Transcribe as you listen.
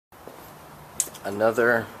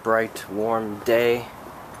Another bright, warm day.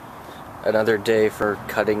 Another day for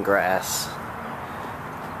cutting grass.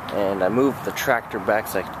 And I moved the tractor back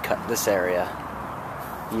so I could cut this area.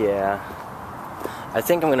 Yeah. I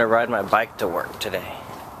think I'm gonna ride my bike to work today,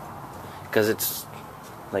 because it's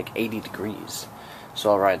like 80 degrees. So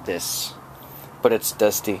I'll ride this. But it's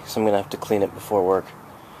dusty, so I'm gonna have to clean it before work.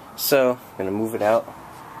 So I'm gonna move it out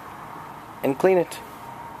and clean it.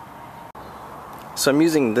 So I'm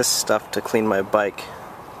using this stuff to clean my bike.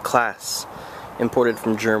 Klasse, imported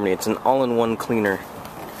from Germany. It's an all-in-one cleaner,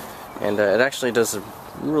 and it actually does a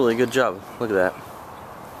really good job. Look at that.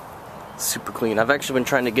 Super clean. I've actually been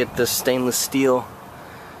trying to get this stainless steel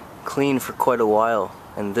clean for quite a while,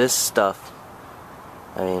 and this stuff,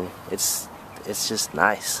 I mean, it's just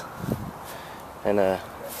nice, and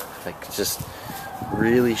like just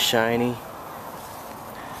really shiny,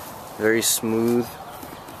 very smooth.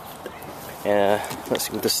 Let's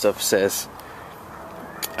see what this stuff says.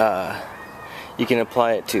 You can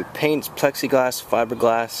apply it to paints, plexiglass,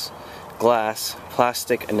 fiberglass, glass,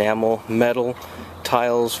 plastic, enamel, metal,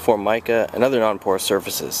 tiles, formica, and other non-porous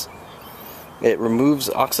surfaces. It removes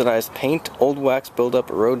oxidized paint, old wax buildup,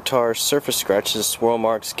 road tar, surface scratches, swirl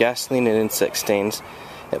marks, gasoline, and insect stains.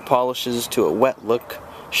 It polishes to a wet look,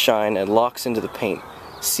 shine, and locks into the paint.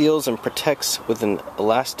 Seals and protects with an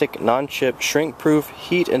elastic, non-chip, shrink-proof,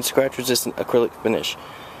 heat and scratch-resistant acrylic finish,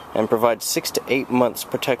 and provides 6 to 8 months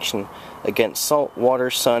protection against salt,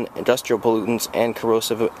 water, sun, industrial pollutants, and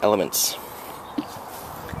corrosive elements.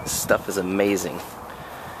 This stuff is amazing.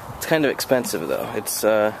 It's kind of expensive though. It's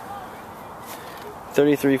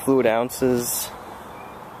 33 fluid ounces,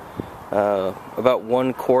 about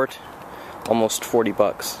 1 quart, almost 40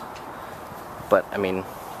 bucks. But I mean,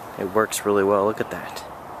 it works really well. Look at that.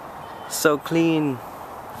 So clean.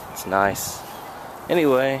 It's nice.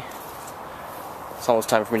 Anyway, it's almost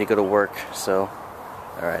time for me to go to work, so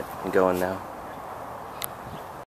alright, I'm going now.